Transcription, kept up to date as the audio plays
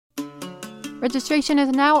Registration is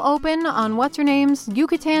now open on What's Her Name's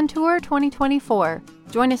Yucatan Tour 2024.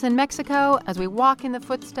 Join us in Mexico as we walk in the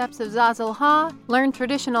footsteps of Zazil Ha, learn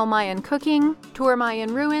traditional Mayan cooking, tour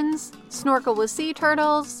Mayan ruins, snorkel with sea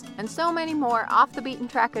turtles, and so many more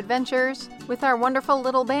off-the-beaten-track adventures with our wonderful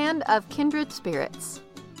little band of kindred spirits.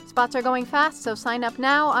 Spots are going fast, so sign up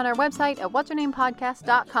now on our website at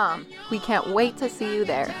whatshernamepodcast.com. We can't wait to see you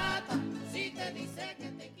there.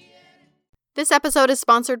 This episode is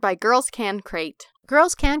sponsored by Girls Can Crate.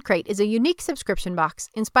 Girls Can Crate is a unique subscription box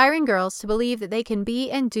inspiring girls to believe that they can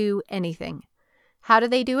be and do anything. How do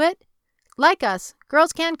they do it? Like us,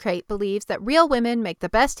 Girls Can Crate believes that real women make the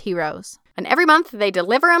best heroes. And every month they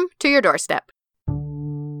deliver them to your doorstep.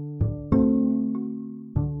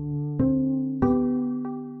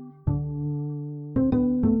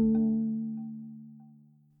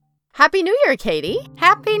 Happy New Year, Katie.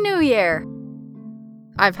 Happy New Year.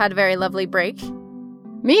 I've had a very lovely break.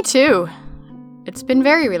 Me too. It's been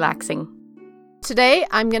very relaxing. Today,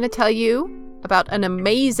 I'm going to tell you about an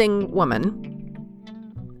amazing woman.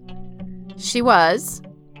 She was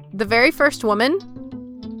the very first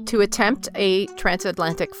woman to attempt a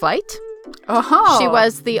transatlantic flight. Oh. She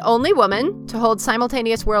was the only woman to hold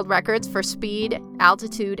simultaneous world records for speed,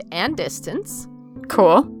 altitude, and distance.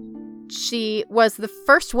 Cool. She was the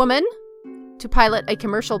first woman to pilot a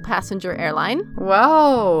commercial passenger airline.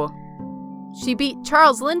 Whoa. She beat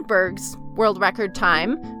Charles Lindbergh's world record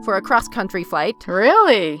time for a cross-country flight.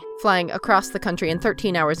 Really? Flying across the country in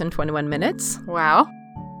 13 hours and 21 minutes. Wow.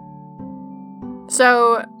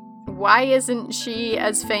 So, why isn't she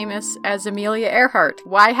as famous as Amelia Earhart?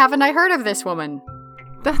 Why haven't I heard of this woman?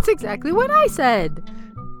 That's exactly what I said.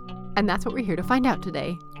 And that's what we're here to find out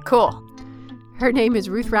today. Cool. Her name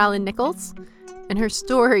is Ruth Ralland Nichols, and her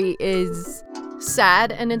story is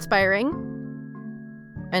sad and inspiring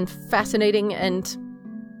and fascinating and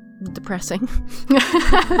depressing.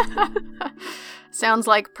 Sounds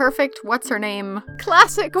like perfect what's-her-name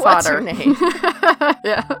classic fodder. What's-her-name.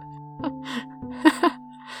 Yeah.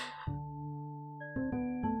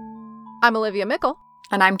 I'm Olivia Mickle.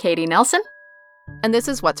 And I'm Katie Nelson. And this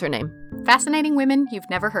is What's Her Name? Fascinating women you've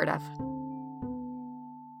never heard of.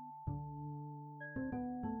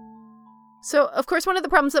 So, of course, one of the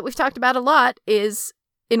problems that we've talked about a lot is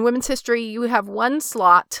in women's history, you have one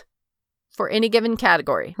slot for any given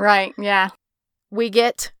category. Right, yeah. We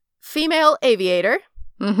get female aviator,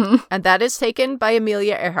 and that is taken by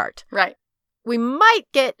Amelia Earhart. Right. We might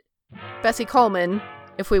get Bessie Coleman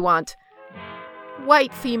if we want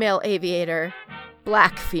white female aviator,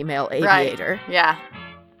 black female aviator. Right. Yeah.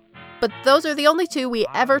 But those are the only two we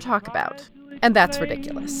ever talk about, and that's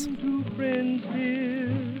ridiculous.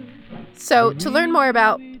 So, to learn more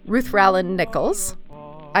about Ruth Ralland Nichols,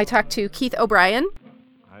 I talked to Keith O'Brien.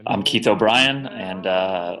 I'm Keith O'Brien, and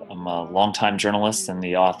I'm a longtime journalist and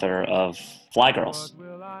the author of Fly Girls.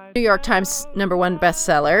 New York Times #1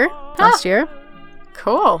 bestseller last year.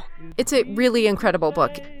 Cool. It's a really incredible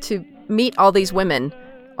book to meet all these women,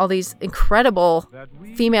 all these incredible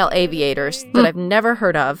female aviators that I've never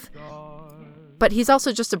heard of. But he's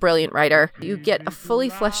also just a brilliant writer. You get a fully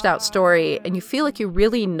fleshed out story and you feel like you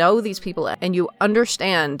really know these people and you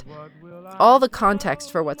understand all the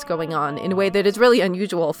context for what's going on in a way that is really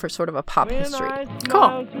unusual for sort of a pop history.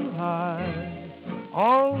 Cool.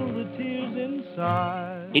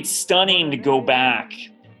 It's stunning to go back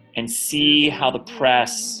and see how the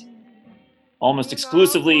press, almost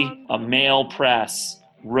exclusively a male press,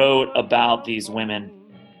 wrote about these women.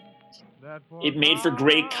 It made for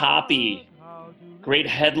great copy. Great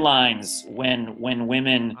headlines when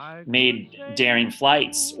women made daring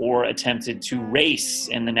flights or attempted to race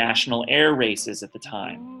in the national air races at the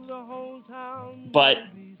time. But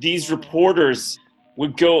these reporters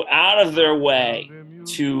would go out of their way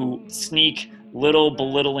to sneak little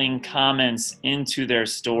belittling comments into their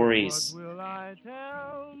stories.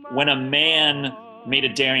 When a man made a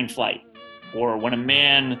daring flight or when a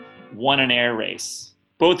man won an air race,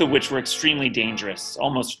 both of which were extremely dangerous,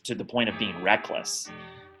 almost to the point of being reckless.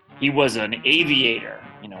 He was an aviator,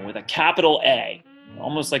 with a capital A,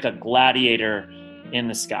 almost like a gladiator in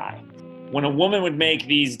the sky. When a woman would make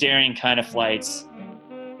these daring kind of flights,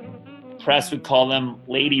 press would call them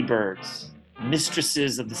ladybirds,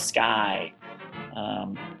 mistresses of the sky.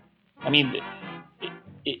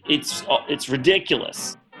 It's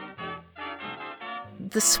ridiculous.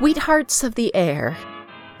 The sweethearts of the air.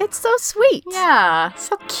 It's so sweet. Yeah,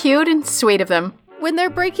 so cute and sweet of them. When they're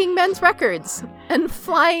breaking men's records and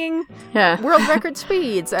flying world record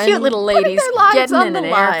speeds. And cute little ladies getting in an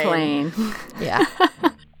airplane. Yeah.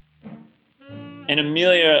 And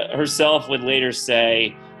Amelia herself would later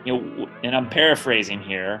say, and I'm paraphrasing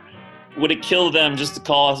here, would it kill them just to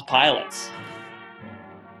call us pilots?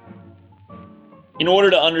 In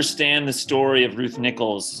order to understand the story of Ruth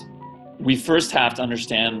Nichols, we first have to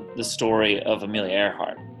understand the story of Amelia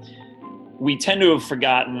Earhart. We tend to have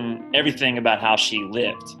forgotten everything about how she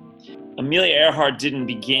lived. Amelia Earhart didn't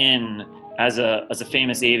begin as a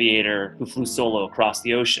famous aviator who flew solo across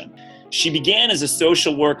the ocean. She began as a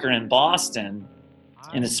social worker in Boston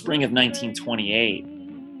in the spring of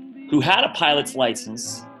 1928, who had a pilot's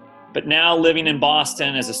license, but now living in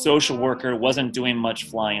Boston as a social worker wasn't doing much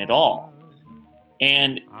flying at all.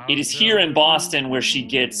 And it is here in Boston where she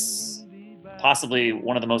gets possibly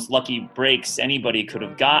one of the most lucky breaks anybody could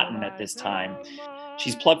have gotten at this time.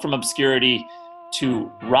 She's plucked from obscurity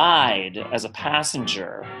to ride as a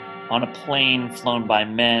passenger on a plane flown by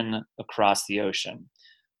men across the ocean.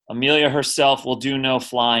 Amelia herself will do no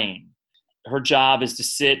flying. Her job is to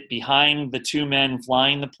sit behind the two men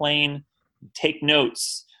flying the plane, take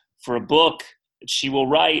notes for a book that she will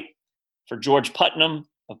write for George Putnam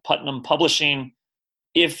of Putnam Publishing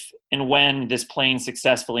if and when this plane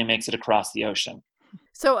successfully makes it across the ocean.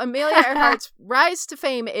 So Amelia Earhart's rise to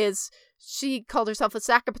fame is she called herself a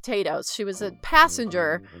sack of potatoes. She was a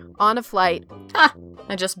passenger on a flight.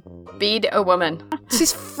 And just beat a woman.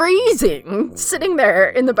 She's freezing, sitting there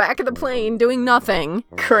in the back of the plane doing nothing.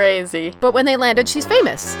 Crazy. But when they landed, she's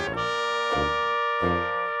famous.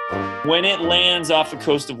 When it lands off the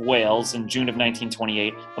coast of Wales in June of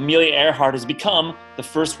 1928, Amelia Earhart has become the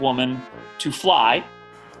first woman to fly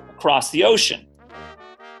across the ocean.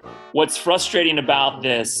 What's frustrating about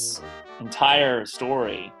this entire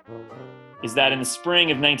story is that in the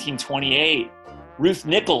spring of 1928, Ruth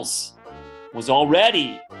Nichols was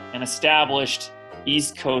already an established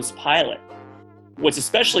East Coast pilot. What's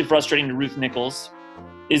especially frustrating to Ruth Nichols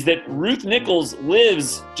is that Ruth Nichols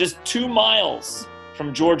lives just 2 miles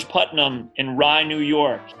from George Putnam in Rye, New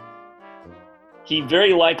York. He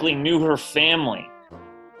very likely knew her family.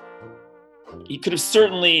 He could have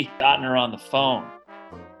certainly gotten her on the phone.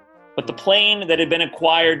 But the plane that had been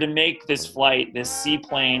acquired to make this flight, this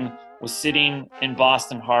seaplane, was sitting in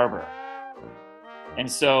Boston Harbor.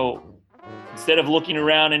 And so instead of looking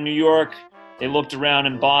around in New York, they looked around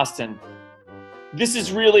in Boston. This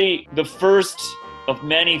is really the first of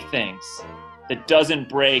many things that doesn't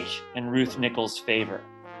break in Ruth Nichols' favor.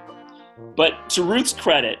 But to Ruth's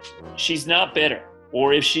credit, she's not bitter.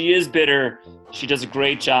 Or if she is bitter, she does a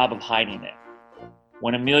great job of hiding it.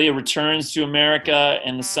 When Amelia returns to America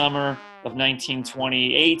in the summer of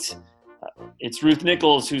 1928, it's Ruth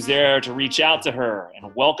Nichols who's there to reach out to her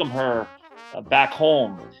and welcome her back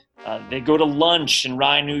home. They go to lunch in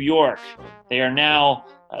Rye, New York. They are now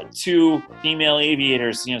 2 female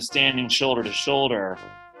aviators, standing shoulder to shoulder.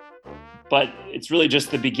 But it's really just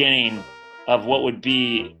the beginning of what would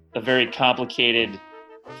be a very complicated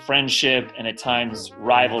friendship and at times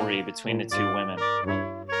rivalry between the 2 women.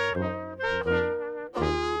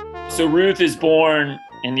 So Ruth is born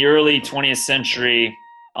in the early 20th century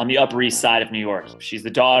on the Upper East Side of New York. She's the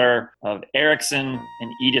daughter of Erickson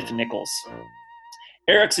and Edith Nichols.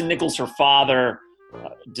 Erickson Nichols, her father,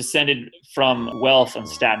 descended from wealth on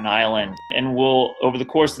Staten Island and will, over the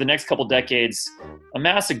course of the next couple decades,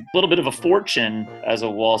 amass a little bit of a fortune as a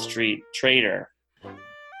Wall Street trader.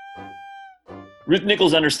 Ruth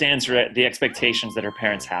Nichols understands the expectations that her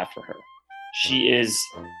parents have for her. She is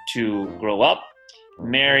to grow up,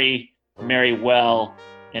 marry well,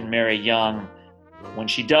 and marry young. When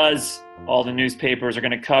she does, all the newspapers are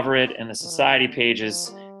going to cover it and the society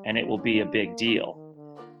pages, and it will be a big deal.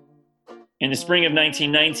 In the spring of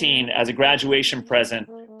 1919, as a graduation present,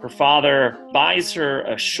 her father buys her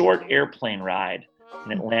a short airplane ride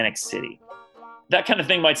in Atlantic City. That kind of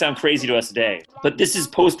thing might sound crazy to us today, but this is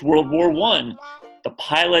post-World War I. The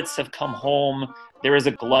pilots have come home. There is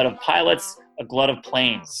a glut of pilots, a glut of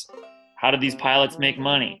planes. How do these pilots make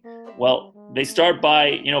money? Well, they start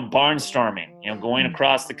by, barnstorming, going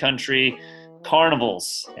across the country,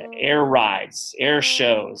 carnivals, air rides, air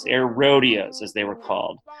shows, air rodeos, as they were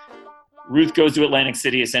called. Ruth goes to Atlantic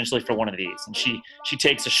City essentially for one of these, and she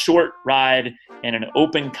takes a short ride in an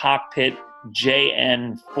open cockpit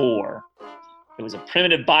JN-4. It was a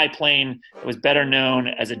primitive biplane that was better known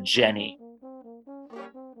as a Jenny.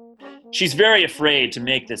 She's very afraid to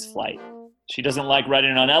make this flight. She doesn't like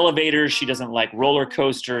riding on elevators. She doesn't like roller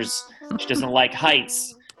coasters. She doesn't like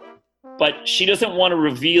heights. But she doesn't want to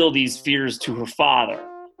reveal these fears to her father.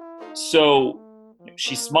 So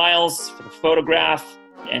she smiles for the photograph,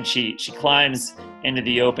 and she climbs into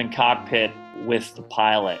the open cockpit with the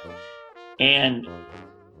pilot. And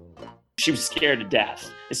she was scared to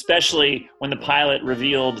death, especially when the pilot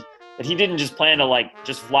revealed But he didn't just plan to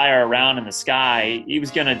just fly her around in the sky. He was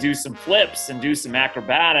going to do some flips and do some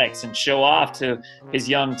acrobatics and show off to his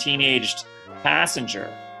young teenaged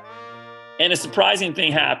passenger. And a surprising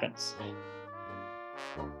thing happens.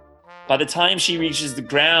 By the time she reaches the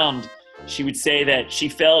ground, she would say that she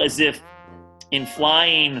felt as if in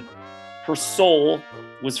flying, her soul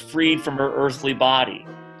was freed from her earthly body.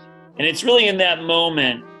 And it's really in that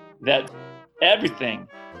moment that everything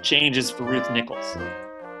changes for Ruth Nichols.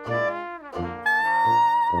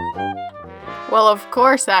 Well, of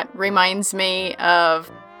course, that reminds me of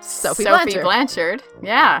Sophie Blanchard.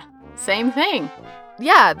 Yeah, same thing.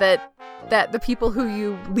 Yeah, that the people who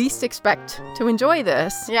you least expect to enjoy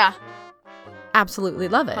this Yeah. absolutely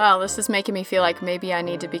love it. Well, this is making me feel like maybe I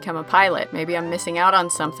need to become a pilot. Maybe I'm missing out on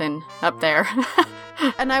something up there.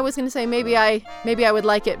 And I was going to say maybe I would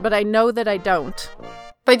like it, but I know that I don't.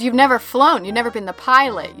 But you've never flown. You've never been the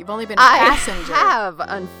pilot. You've only been a passenger. I have,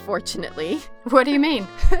 unfortunately. What do you mean?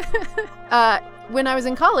 When I was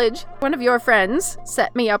in college, one of your friends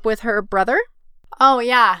set me up with her brother Oh,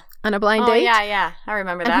 yeah. on a blind Oh, date. yeah. I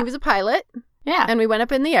remember And that. he was a pilot, Yeah. and we went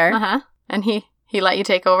up in the air. Uh-huh. And he let you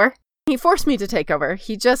take over? He forced me to take over.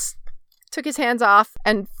 He just took his hands off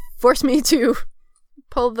and forced me to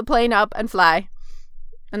pull the plane up and fly.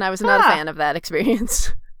 And I was not a fan of that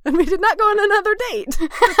experience. And we did not go on another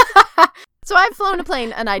date. So I've flown a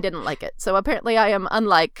plane and I didn't like it. So apparently I am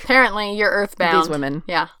unlike Apparently you're earthbound. these women.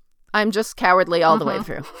 Yeah. I'm just cowardly all the way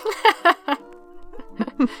through.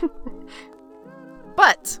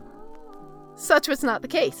 But such was not the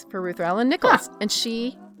case for Ruth Allen Nichols. And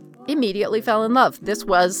she immediately fell in love. This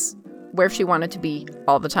was where she wanted to be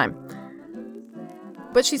all the time.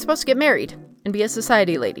 But she's supposed to get married and be a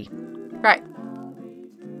society lady. Right.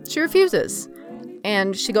 She refuses.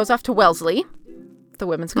 And she goes off to Wellesley, the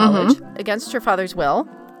women's college, against her father's will.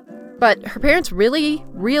 But her parents really,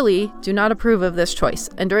 really do not approve of this choice.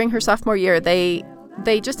 And during her sophomore year, they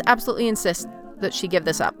just absolutely insist that she give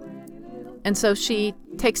this up. And so she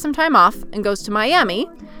takes some time off and goes to Miami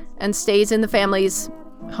and stays in the family's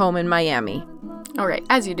home in Miami. All right.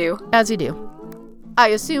 As you do. As you do. I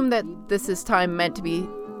assume that this is time meant to be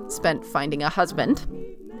spent finding a husband.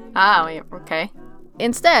 Oh, yeah, okay.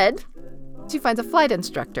 Instead, she finds a flight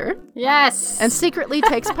instructor Yes. and secretly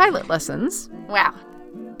takes pilot lessons. Wow.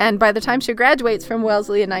 And by the time she graduates from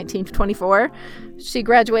Wellesley in 1924, she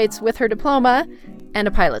graduates with her diploma and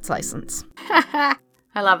a pilot's license. I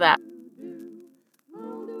love that.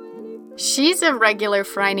 She's a regular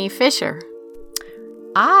Phryne Fisher.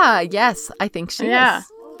 Ah, yes, I think she is.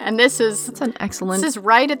 And this is An excellent... This is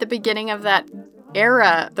right at the beginning of that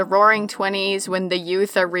era, the Roaring 20s, when the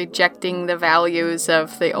youth are rejecting the values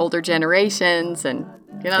of the older generations. And,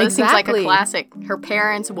 this seems like a Exactly. classic. Her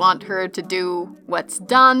parents want her to do what's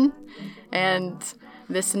done. And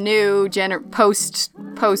this new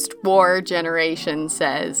post-war generation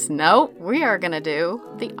says, no, we are going to do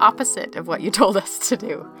the opposite of what you told us to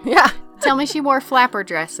do. Yeah, Tell me she wore flapper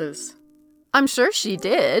dresses. I'm sure she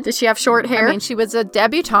did. Did she have short hair? I mean, she was a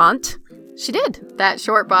debutante. She did. That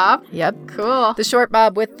short bob? Yep. Cool. The short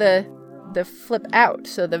bob with the flip out,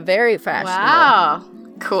 so the very fashionable. Wow.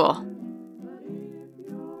 Cool.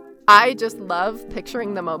 I just love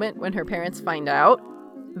picturing the moment when her parents find out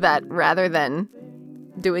that rather than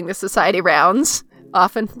doing the society rounds,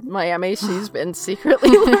 off in Miami, she's been secretly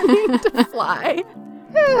learning to fly.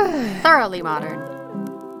 Thoroughly modern.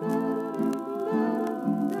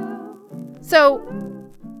 So,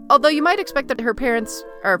 although you might expect that her parents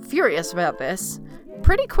are furious about this,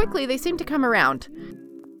 pretty quickly they seem to come around.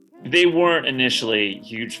 They weren't initially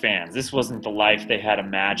huge fans. This wasn't the life they had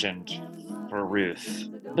imagined for Ruth.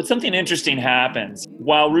 But something interesting happens.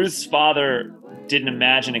 While Ruth's father didn't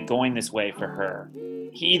imagine it going this way for her,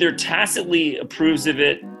 he either tacitly approves of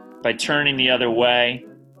it by turning the other way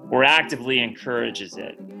or actively encourages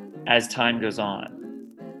it as time goes on.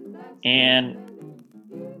 And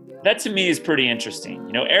that to me is pretty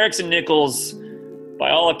interesting. Erickson Nichols,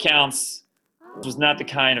 by all accounts, was not the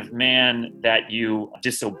kind of man that you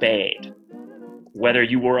disobeyed, whether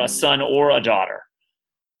you were a son or a daughter.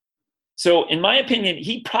 So in my opinion,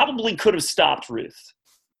 he probably could have stopped Ruth,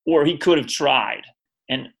 or he could have tried.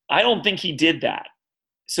 And I don't think he did that.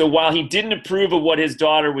 So while he didn't approve of what his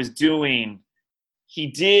daughter was doing, he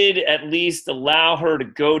did at least allow her to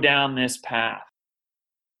go down this path.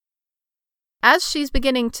 As she's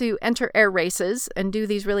beginning to enter air races and do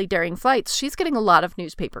these really daring flights, she's getting a lot of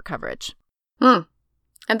newspaper coverage. And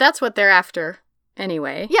that's what they're after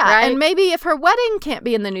anyway. Yeah, right? and maybe if her wedding can't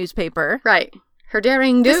be in the newspaper, Right. Her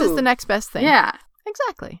daring do. this is the next best thing. Yeah.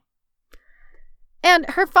 Exactly. And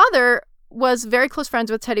her father was very close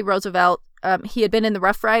friends with Teddy Roosevelt He had been in the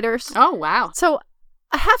Rough Riders. Oh, wow. So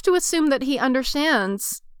I have to assume that he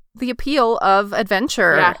understands the appeal of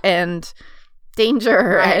adventure and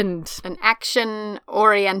danger and an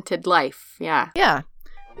action-oriented life. Yeah. Yeah.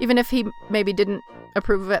 Even if he maybe didn't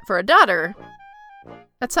approve of it for a daughter,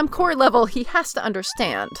 at some core level, he has to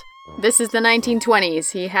understand. This is the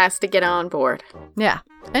 1920s. He has to get on board. Yeah.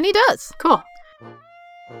 And he does. Cool.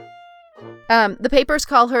 The papers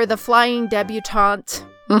call her the flying debutante.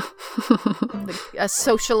 A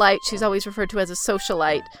socialite. She's always referred to as a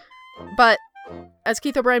socialite. But as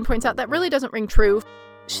Keith O'Brien points out, that really doesn't ring true.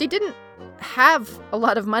 She didn't have a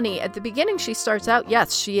lot of money. At the beginning, she starts out,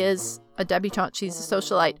 yes, she is a debutante. She's a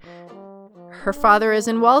socialite. Her father is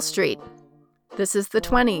in Wall Street. This is the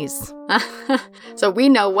 20s. So we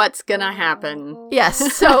know what's gonna happen.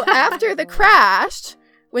 Yes. So after the crash,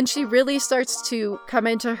 when she really starts to come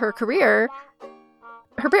into her career,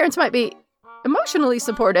 her parents might be emotionally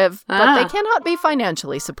supportive, but they cannot be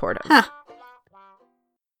financially supportive. Huh.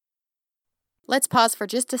 Let's pause for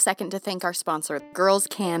just a second to thank our sponsor, Girls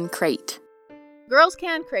Can Crate. Girls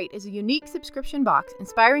Can Crate is a unique subscription box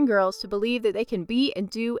inspiring girls to believe that they can be and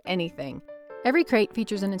do anything. Every crate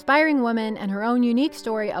features an inspiring woman and her own unique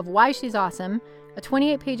story of why she's awesome, a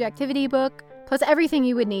 28-page activity book, plus everything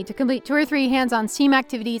you would need to complete 2 or 3 hands-on STEAM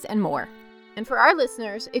activities and more. And for our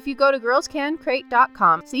listeners, if you go to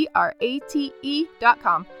girlscancrate.com,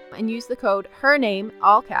 CRATE.com, and use the code HERNAME,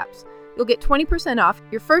 all caps, you'll get 20% off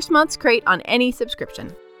your first month's crate on any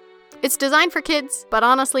subscription. It's designed for kids, but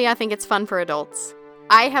honestly, I think it's fun for adults.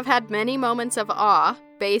 I have had many moments of awe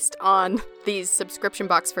based on these subscription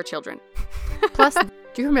box for children. Plus,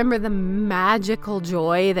 do you remember the magical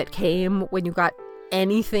joy that came when you got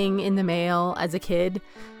anything in the mail as a kid?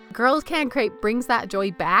 Girls Can Crate brings that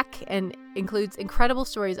joy back and includes incredible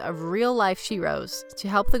stories of real-life sheroes to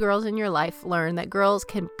help the girls in your life learn that girls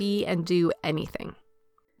can be and do anything.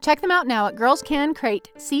 Check them out now at girlscancrate,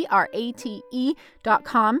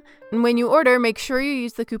 CRATE.com. And when you order, make sure you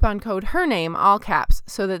use the coupon code HERNAME, all caps,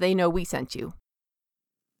 so that they know we sent you.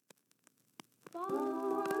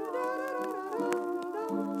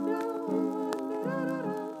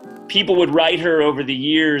 People would write her over the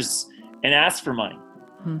years and ask for money,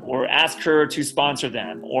 or ask her to sponsor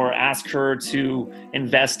them, or ask her to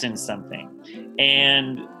invest in something.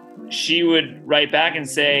 And she would write back and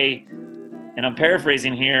say, and I'm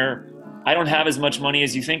paraphrasing here, "I don't have as much money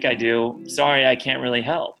as you think I do. Sorry, I can't really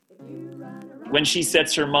help." When she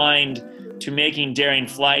sets her mind to making daring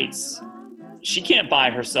flights, she can't buy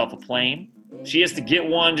herself a plane. She has to get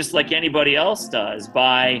one just like anybody else does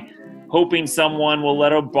by hoping someone will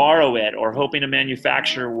let her borrow it or hoping a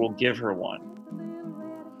manufacturer will give her one.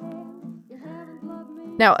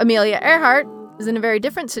 Now, Amelia Earhart is in a very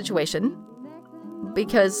different situation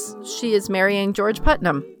because she is marrying George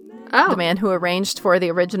Putnam, the man who arranged for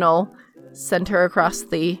the original center across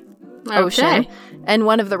the ocean and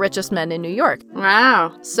one of the richest men in New York.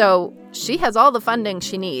 Wow. So she has all the funding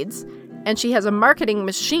she needs, and she has a marketing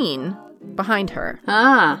machine behind her.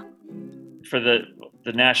 For the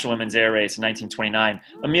National Women's Air Race in 1929,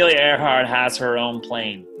 Amelia Earhart has her own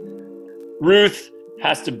plane. Ruth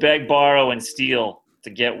has to beg, borrow, and steal to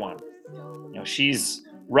get one. She's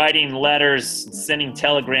writing letters and sending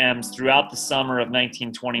telegrams throughout the summer of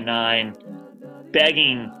 1929,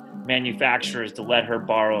 begging manufacturers to let her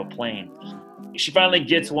borrow a plane. She finally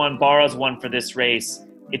gets one, borrows one for this race.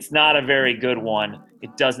 It's not a very good one.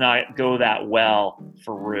 It does not go that well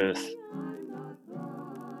for Ruth.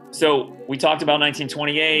 So we talked about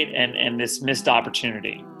 1928 and this missed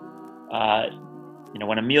opportunity.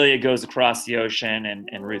 When Amelia goes across the ocean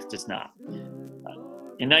and Ruth does not.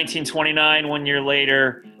 In 1929, 1 year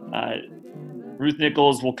later, Ruth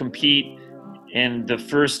Nichols will compete in the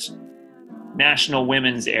first National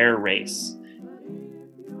Women's Air Race,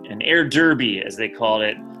 an air derby, as they called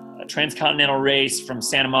it, a transcontinental race from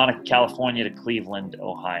Santa Monica, California to Cleveland,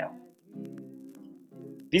 Ohio.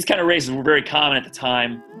 These kind of races were very common at the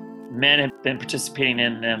time. Men have been participating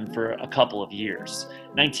in them for a couple of years.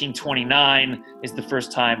 1929 is the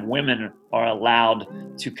first time women are allowed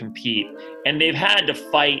to compete, and they've had to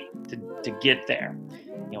fight to get there.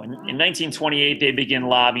 In 1928, they begin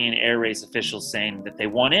lobbying air race officials saying that they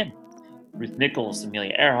want in. Ruth Nichols,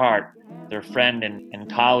 Amelia Earhart, their friend and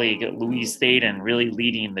colleague Louise Thaden really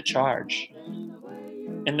leading the charge.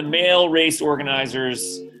 And the male race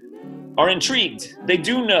organizers are intrigued. They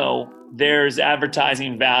do know there's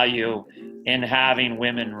advertising value in having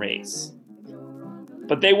women race.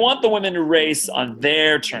 But they want the women to race on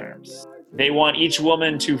their terms. They want each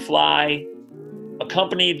woman to fly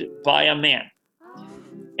accompanied by a man.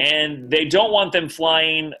 And they don't want them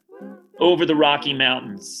flying over the Rocky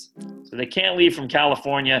Mountains So they can't leave from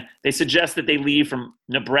California. They suggest that they leave from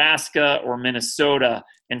Nebraska or Minnesota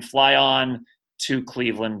and fly on to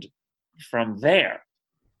Cleveland from there.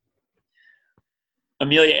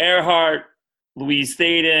 Amelia Earhart, Louise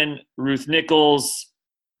Thaden, Ruth Nichols,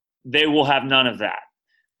 they will have none of that.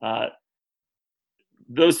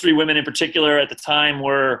 Those three women in particular at the time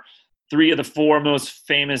were three of the four most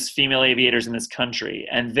famous female aviators in this country,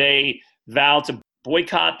 and they vowed to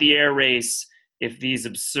boycott the air race if these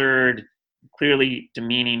absurd, clearly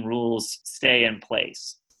demeaning rules stay in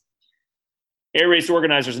place. Air race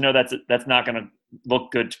organizers know that's not going to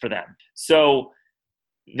look good for them. So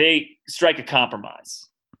they strike a compromise.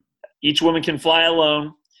 Each woman can fly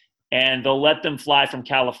alone, and they'll let them fly from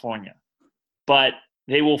California. But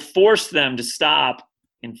they will force them to stop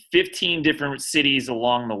in 15 different cities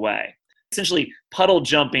along the way, essentially puddle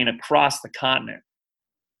jumping across the continent.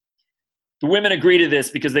 The women agree to this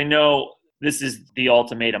because they know this is the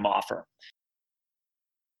ultimatum offer.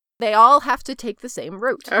 They all have to take the same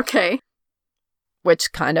route. Okay.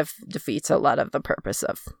 Which kind of defeats a lot of the purpose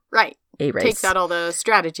of a race. Takes out all the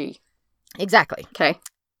strategy. Exactly. Okay.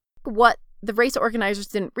 What the race organizers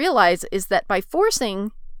didn't realize is that by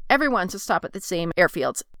forcing everyone to stop at the same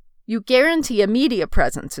airfields, you guarantee a media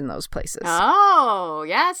presence in those places. Oh,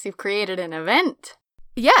 yes. You've created an event.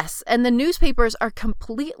 Yes. And the newspapers are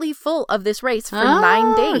completely full of this race for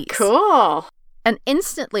 9 days. Cool. And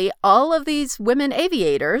instantly, all of these women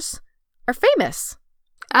aviators are famous.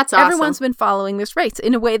 That's awesome. Everyone's been following this race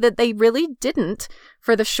in a way that they really didn't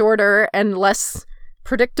for the shorter and less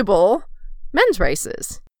predictable men's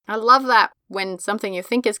races. I love that when something you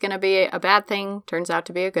think is going to be a bad thing turns out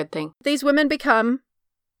to be a good thing. These women become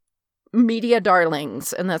media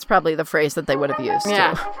darlings, and that's probably the phrase that they would have used,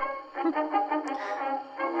 yeah. too.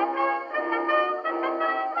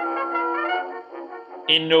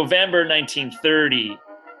 In November 1930,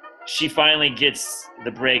 she finally gets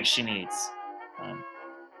the break she needs.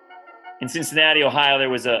 In Cincinnati, Ohio, there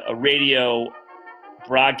was a radio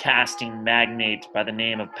broadcasting magnate by the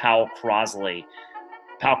name of Powell Crosley.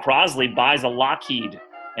 Powell Crosley buys a Lockheed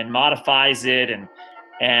and modifies it,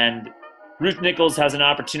 and Ruth Nichols has an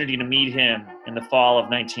opportunity to meet him in the fall of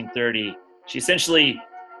 1930. She essentially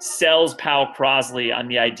sells Powell Crosley on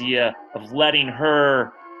the idea of letting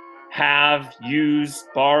her have, use,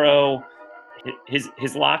 borrow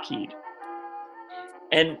his Lockheed.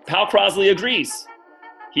 And Powell Crosley agrees.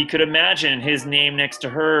 He could imagine his name next to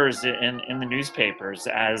hers in the newspapers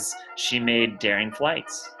as she made daring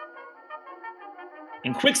flights.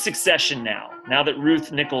 In quick succession now that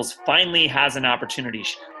Ruth Nichols finally has an opportunity,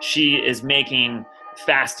 she is making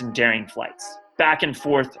fast and daring flights, back and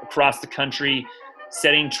forth across the country,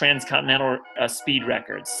 setting transcontinental speed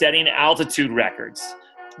records, setting altitude records,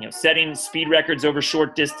 setting speed records over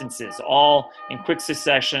short distances, all in quick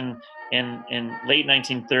succession in late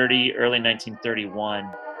 1930, early 1931.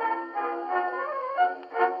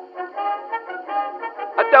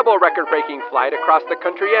 A double record-breaking flight across the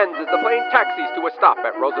country ends as the plane taxis to a stop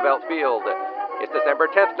at Roosevelt Field. It's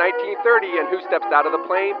December 10th, 1930, and who steps out of the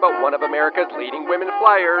plane but one of America's leading women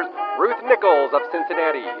flyers, Ruth Nichols of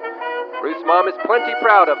Cincinnati. Ruth's mom is plenty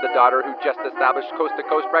proud of the daughter who just established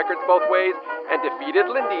coast-to-coast records both ways and defeated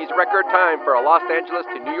Lindy's record time for a Los Angeles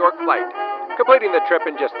to New York flight, completing the trip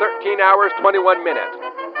in just 13 hours, 21 minutes.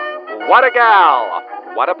 What a gal!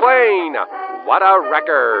 What a plane! What a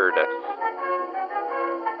record!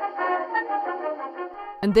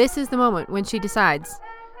 And this is the moment when she decides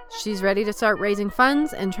she's ready to start raising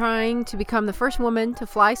funds and trying to become the first woman to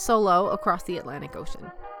fly solo across the Atlantic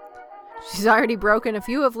Ocean. She's already broken a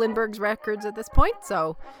few of Lindbergh's records at this point,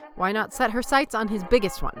 so why not set her sights on his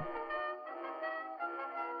biggest one?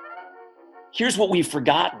 Here's what we've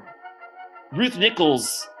forgotten. Ruth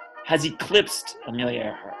Nichols has eclipsed Amelia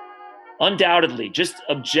Earhart. Undoubtedly, just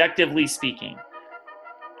objectively speaking,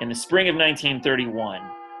 in the spring of 1931,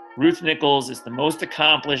 Ruth Nichols is the most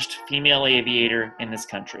accomplished female aviator in this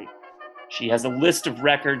country. She has a list of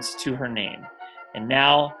records to her name, and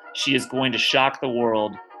now she is going to shock the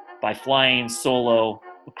world by flying solo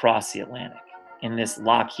across the Atlantic in this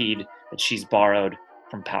Lockheed that she's borrowed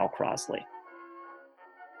from Powell Crosley.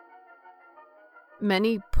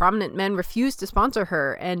 Many prominent men refused to sponsor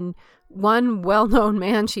her, and one well-known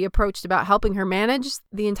man she approached about helping her manage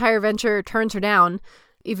the entire venture turns her down,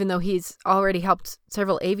 even though he's already helped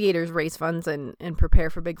several aviators raise funds and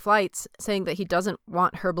prepare for big flights, saying that he doesn't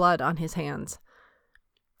want her blood on his hands.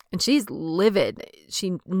 And she's livid.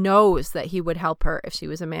 She knows that he would help her if she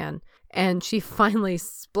was a man. And she finally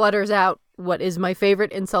splutters out what is my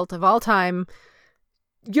favorite insult of all time.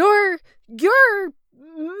 You're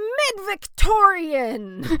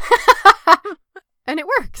mid-Victorian! And it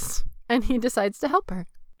works. and he decides to help her.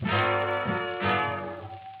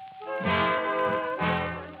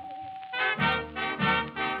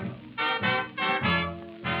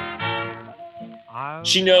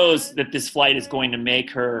 She knows that this flight is going to make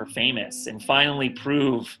her famous and finally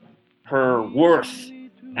prove her worth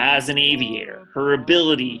as an aviator, her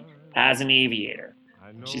ability as an aviator.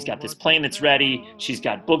 She's got this plane that's ready. She's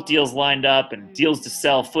got book deals lined up and deals to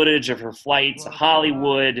sell footage of her flights to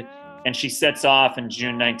Hollywood. And she sets off in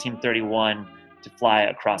June 1931 to fly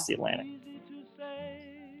across the Atlantic.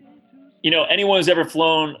 You know, anyone who's ever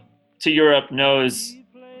flown to Europe knows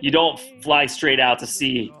you don't fly straight out to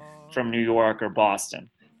sea from New York or Boston.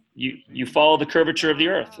 You follow the curvature of the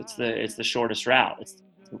earth. It's the shortest route.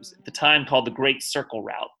 It was at the time called the Great Circle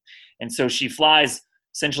Route. And so she flies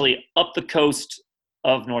essentially up the coast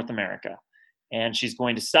of North America. And she's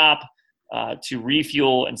going to stop to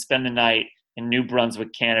refuel and spend the night in New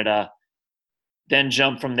Brunswick, Canada, then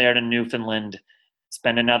jump from there to Newfoundland,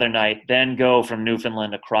 spend another night, then go from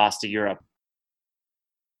Newfoundland across to Europe.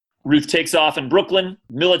 Ruth takes off in Brooklyn.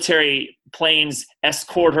 Military planes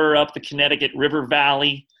escort her up the Connecticut River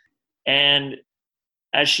Valley. And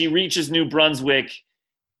as she reaches New Brunswick,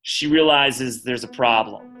 she realizes there's a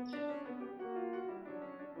problem.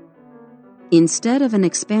 Instead of an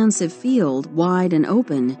expansive field, wide and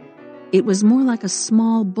open, it was more like a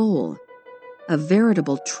small bowl. A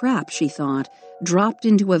veritable trap, she thought, dropped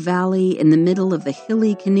into a valley in the middle of the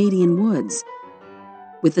hilly Canadian woods.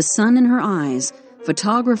 With the sun in her eyes,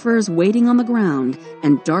 photographers waiting on the ground,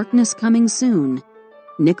 and darkness coming soon,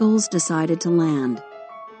 Nichols decided to land.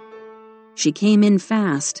 She came in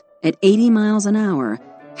fast, at 80 miles an hour,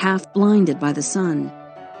 half blinded by the sun.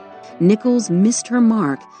 Nichols missed her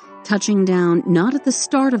mark, touching down not at the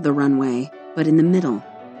start of the runway, but in the middle.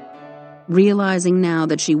 Realizing now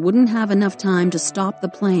that she wouldn't have enough time to stop the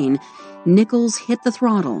plane, Nichols hit the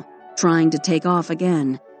throttle, trying to take off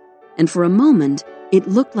again. And for a moment, it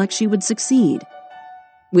looked like she would succeed.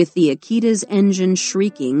 With the Akita's engine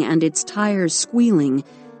shrieking and its tires squealing,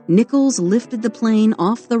 Nichols lifted the plane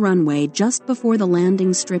off the runway just before the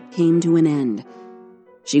landing strip came to an end.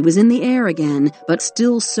 She was in the air again, but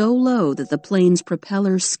still so low that the plane's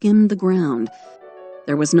propeller skimmed the ground.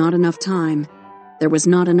 There was not enough time. There was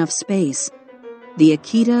not enough space. The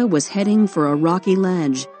Akita was heading for a rocky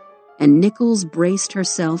ledge, and Nichols braced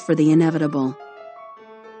herself for the inevitable.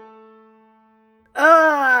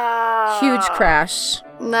 Huge crash.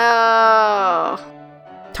 No.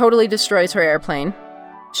 Totally destroys her airplane.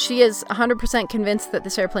 She is 100% convinced that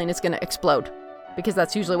this airplane is going to explode, because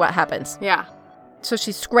that's usually what happens. Yeah. So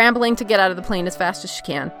she's scrambling to get out of the plane as fast as she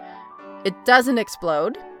can. It doesn't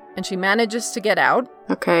explode, and she manages to get out.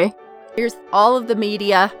 Okay. Here's all of the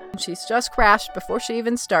media. She's just crashed before she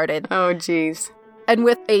even started. Oh, jeez. And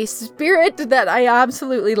with a spirit that I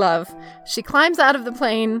absolutely love, she climbs out of the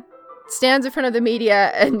plane, stands in front of the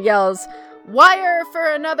media, and yells, "Wire for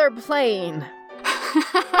another plane!"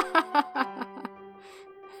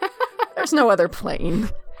 There's no other plane.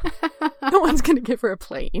 No one's going to give her a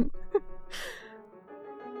plane.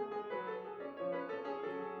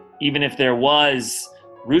 Even if there was,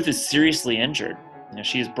 Ruth is seriously injured. You know,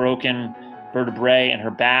 she has broken vertebrae in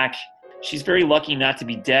her back. She's very lucky not to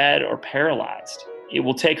be dead or paralyzed. It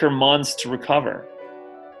will take her months to recover.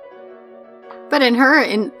 But in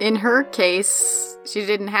her case, she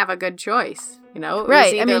didn't have a good choice. You know, it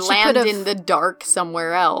right? was either land in the dark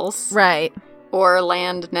somewhere else, right, or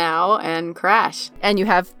land now and crash. And you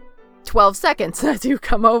have 12 seconds to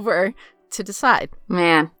come over to decide.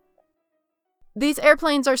 Man, these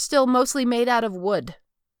airplanes are still mostly made out of wood.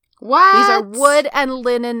 What? These are wood and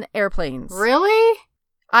linen airplanes. Really?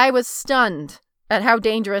 I was stunned at how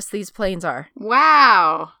dangerous these planes are.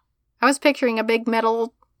 Wow. I was picturing a big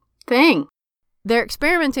metal thing. They're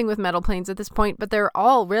experimenting with metal planes at this point, but they're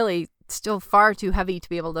all really still far too heavy to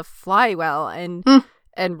be able to fly well.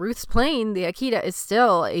 And Ruth's plane, the Akita, is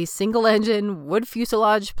still a single-engine wood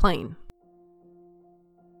fuselage plane.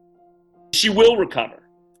 She will recover,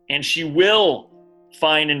 and she will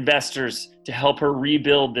find investors to help her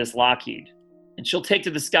rebuild this Lockheed. And she'll take to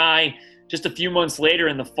the sky just a few months later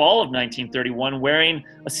in the fall of 1931 wearing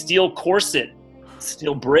a steel corset,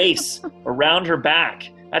 steel brace around her back.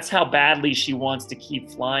 That's how badly she wants to keep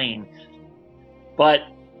flying. But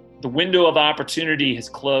the window of opportunity has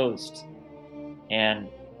closed, and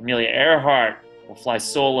Amelia Earhart will fly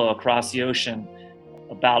solo across the ocean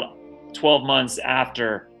about 12 months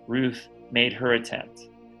after Ruth made her attempt.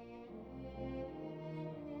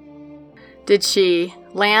 Did she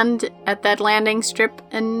land at that landing strip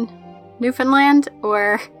in Newfoundland,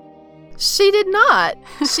 or? She did not.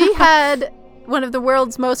 She had one of the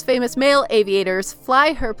world's most famous male aviators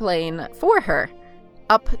fly her plane for her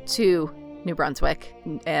up to New Brunswick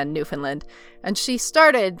and Newfoundland. And she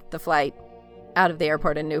started the flight out of the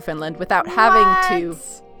airport in Newfoundland without having to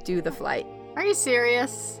do the flight. Are you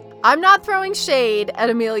serious? I'm not throwing shade at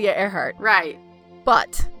Amelia Earhart. Right.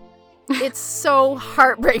 But it's so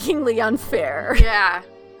heartbreakingly unfair. Yeah.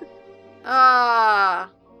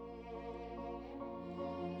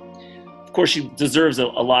 Of course, she deserves a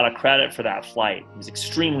lot of credit for that flight. It was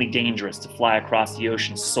extremely dangerous to fly across the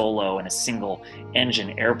ocean solo in a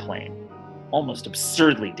single-engine airplane. Almost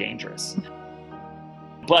absurdly dangerous.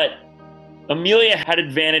 But Amelia had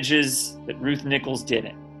advantages that Ruth Nichols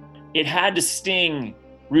didn't. It had to sting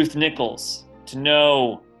Ruth Nichols to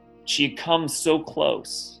know she had come so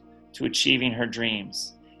close to achieving her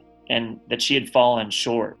dreams and that she had fallen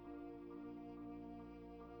short.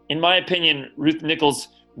 In my opinion, Ruth Nichols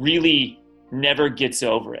really never gets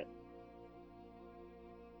over it.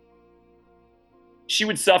 She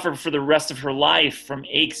would suffer for the rest of her life from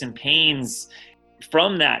aches and pains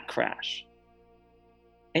from that crash.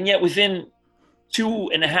 And yet within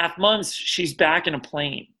 2.5 months, she's back in a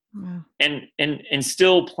plane. And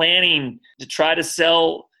still planning to try to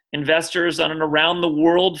sell investors on an around the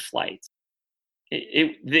world flight.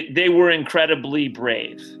 They were incredibly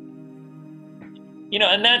brave.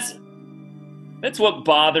 And that's what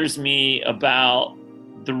bothers me about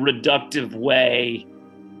the reductive way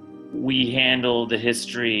we handle the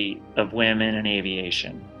history of women in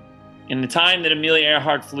aviation. In the time that Amelia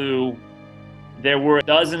Earhart flew, there were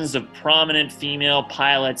dozens of prominent female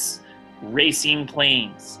pilots racing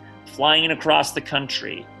planes, flying across the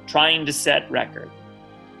country, trying to set record.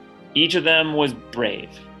 Each of them was brave.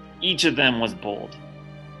 Each of them was bold.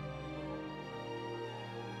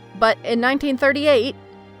 But in 1938,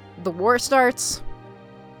 the war starts.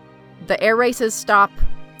 The air races stop.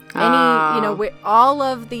 All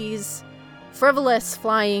of these frivolous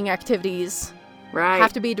flying activities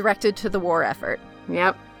have to be directed to the war effort.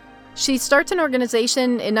 Yep. She starts an organization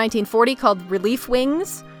in 1940 called Relief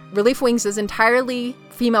Wings. Relief Wings is entirely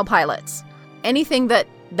female pilots. Anything that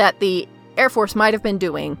the Air Force might have been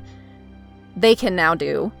doing, they can now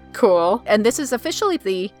do. Cool. And this is officially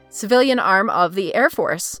the civilian arm of the Air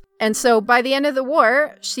Force. And so by the end of the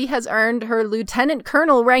war, she has earned her lieutenant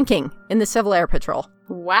colonel ranking in the Civil Air Patrol.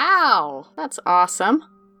 Wow, that's awesome.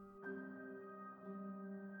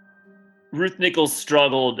 Ruth Nichols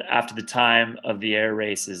struggled after the time of the air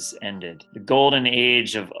races ended. The golden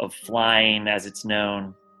age of flying, as it's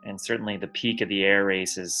known, and certainly the peak of the air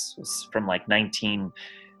races was from like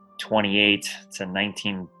 1928 to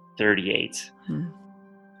 1938.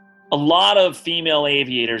 A lot of female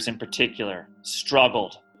aviators in particular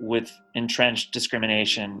struggled with entrenched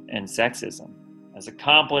discrimination and sexism. As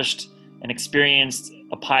accomplished and experienced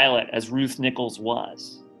a pilot as Ruth Nichols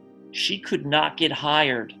was, she could not get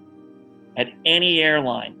hired at any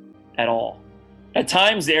airline at all. At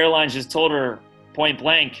times, the airlines just told her point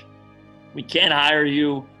blank, "We can't hire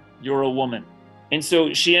you, you're a woman." And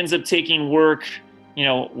so she ends up taking work,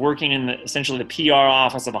 working in essentially the PR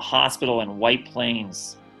office of a hospital in White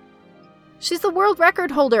Plains. She's the world record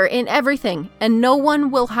holder in everything, and no one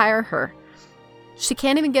will hire her. She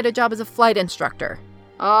can't even get a job as a flight instructor.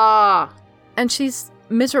 And she's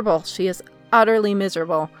miserable. She is utterly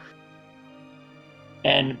miserable.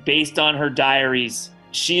 And based on her diaries,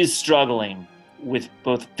 she is struggling with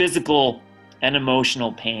both physical and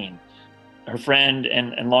emotional pain. Her friend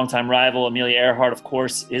and longtime rival, Amelia Earhart, of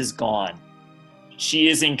course, is gone. She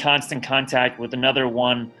is in constant contact with another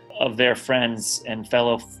one of their friends and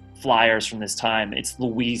fellow flyers from this time. It's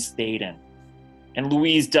Louise Thaden. And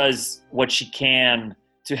Louise does what she can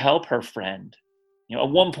to help her friend. At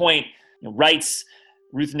one point, writes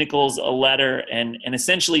Ruth Nichols a letter and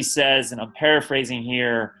essentially says, and I'm paraphrasing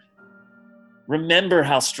here, "Remember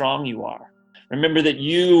how strong you are. Remember that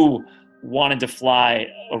you wanted to fly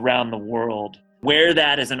around the world. Wear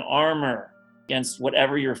that as an armor against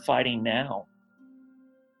whatever you're fighting now.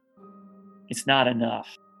 It's not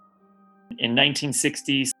enough." In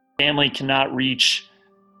 1960, family cannot reach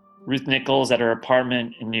Ruth Nichols at her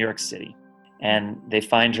apartment in New York City, and they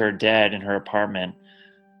find her dead in her apartment.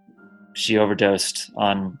 She overdosed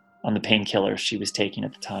on the painkillers she was taking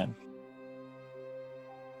at the time.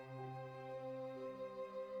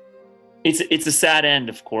 It's a sad end,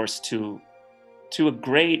 of course, to a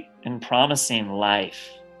great and promising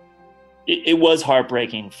life. It was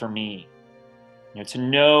heartbreaking for me, to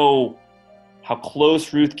know how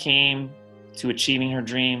close Ruth came to achieving her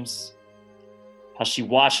dreams, how she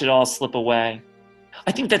watched it all slip away.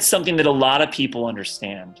 I think that's something that a lot of people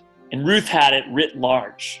understand. And Ruth had it writ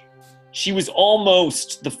large. She was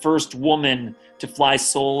almost the first woman to fly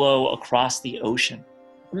solo across the ocean.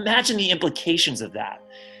 Imagine the implications of that.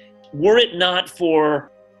 Were it not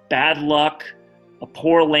for bad luck, a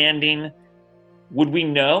poor landing, would we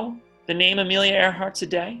know the name Amelia Earhart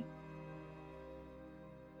today?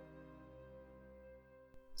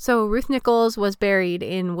 So Ruth Nichols was buried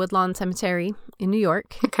in Woodlawn Cemetery in New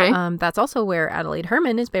York. Okay. That's also where Adelaide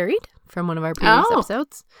Herman is buried from one of our previous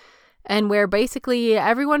episodes. And where basically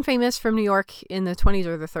everyone famous from New York in the 20s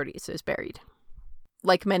or the 30s is buried.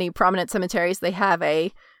 Like many prominent cemeteries, they have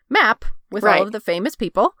a map with all of the famous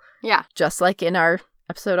people. Yeah. Just like in our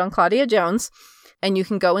episode on Claudia Jones. And you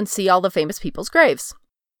can go and see all the famous people's graves.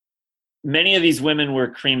 Many of these women were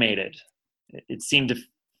cremated. It seemed to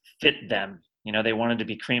fit them. You know, they wanted to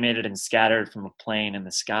be cremated and scattered from a plane in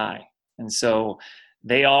the sky. And so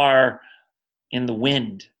they are in the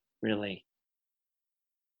wind, really.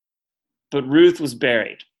 But Ruth was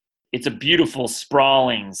buried. It's a beautiful,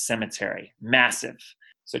 sprawling cemetery, massive.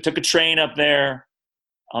 So I took a train up there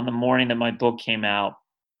on the morning that my book came out.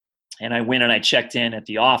 And I went and I checked in at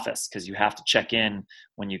the office because you have to check in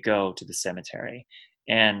when you go to the cemetery.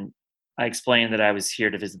 And I explained that I was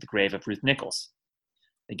here to visit the grave of Ruth Nichols.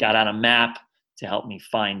 They got out a map to help me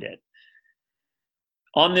find it.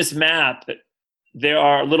 On this map, there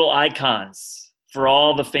are little icons for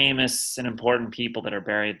all the famous and important people that are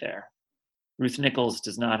buried there. Ruth Nichols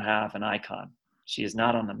does not have an icon. She is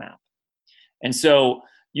not on the map. And so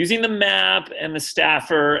using the map and the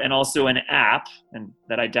staffer and also an app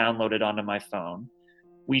that I downloaded onto my phone,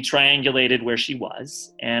 we triangulated where she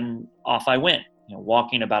was, and off I went,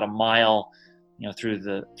 walking about a mile, through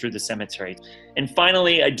the cemetery. And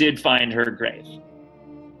finally, I did find her grave.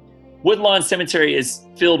 Woodlawn Cemetery is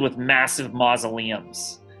filled with massive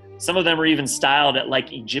mausoleums. Some of them are even styled at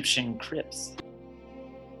like Egyptian crypts.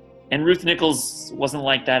 And Ruth Nichols wasn't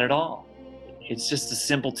like that at all. It's just a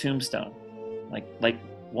simple tombstone, like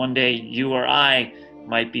one day you or I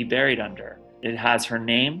might be buried under. It has her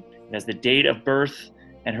name, it has the date of birth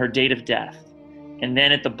and her date of death. And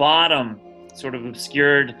then at the bottom, sort of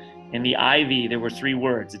obscured in the ivy, there were 3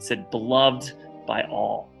 words. It said, "Beloved by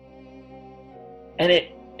all." And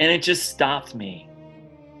it just stopped me.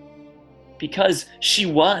 Because she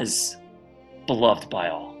was beloved by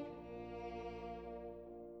all.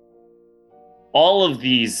 All of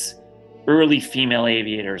these early female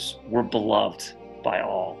aviators were beloved by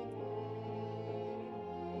all.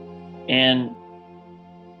 And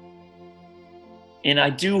I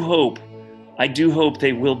do hope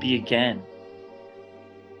they will be again.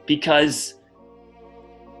 Because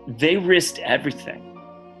they risked everything,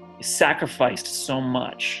 sacrificed so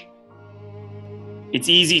much. It's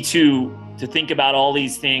easy to think about all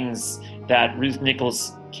these things that Ruth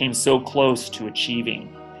Nichols came so close to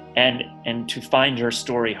achieving and to find her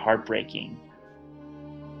story heartbreaking.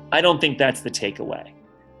 I don't think that's the takeaway.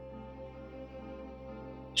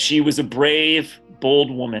 She was a brave,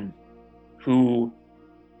 bold woman who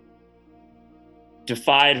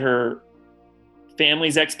defied her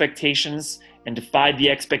family's expectations and defied the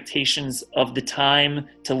expectations of the time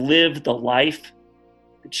to live the life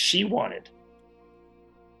that she wanted.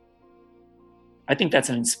 I think that's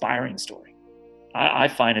an inspiring story. I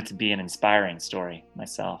find it to be an inspiring story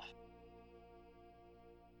myself.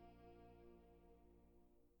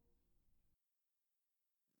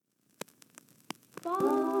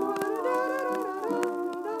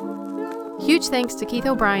 Huge thanks to Keith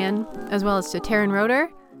O'Brien, as well as to Taryn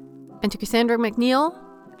Roeder, and to Cassandra McNeil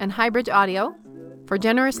and Highbridge Audio for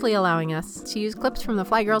generously allowing us to use clips from the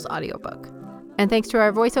Fly Girls audiobook. And thanks to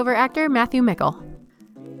our voiceover actor, Matthew Mickle.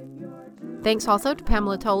 Thanks also to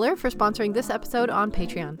Pamela Toller for sponsoring this episode on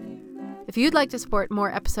Patreon. If you'd like to support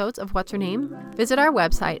more episodes of What's Her Name, visit our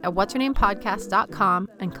website at whatshernamepodcast.com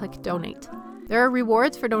and click donate. There are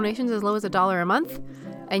rewards for donations as low as $1 a month,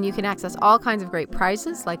 and you can access all kinds of great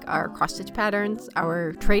prizes like our cross-stitch patterns,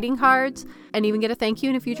 our trading cards, and even get a thank you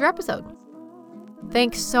in a future episode.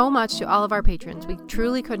 Thanks so much to all of our patrons. We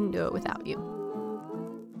truly couldn't do it without you.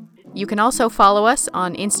 You can also follow us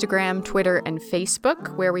on Instagram, Twitter, and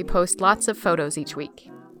Facebook, where we post lots of photos each week.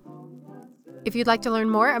 If you'd like to learn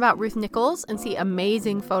more about Ruth Nichols and see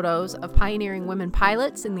amazing photos of pioneering women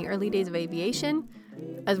pilots in the early days of aviation,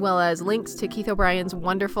 as well as links to Keith O'Brien's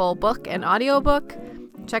wonderful book and audiobook,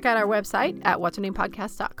 check out our website at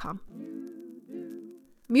whatshernamepodcast.com.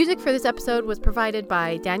 Music for this episode was provided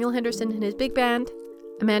by Daniel Henderson and his big band,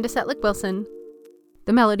 Amanda Setlick-Wilson,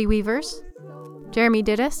 the Melody Weavers, Jeremy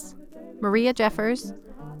Didis, Maria Jeffers,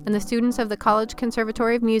 and the students of the College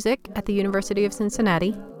Conservatory of Music at the University of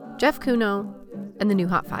Cincinnati, Jeff Kuno, and the New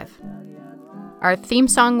Hot Five. Our theme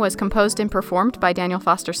song was composed and performed by Daniel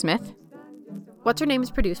Foster Smith. What's Her Name is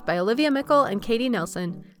produced by Olivia Mickle and Katie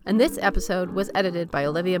Nelson, and this episode was edited by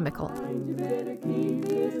Olivia Mickle.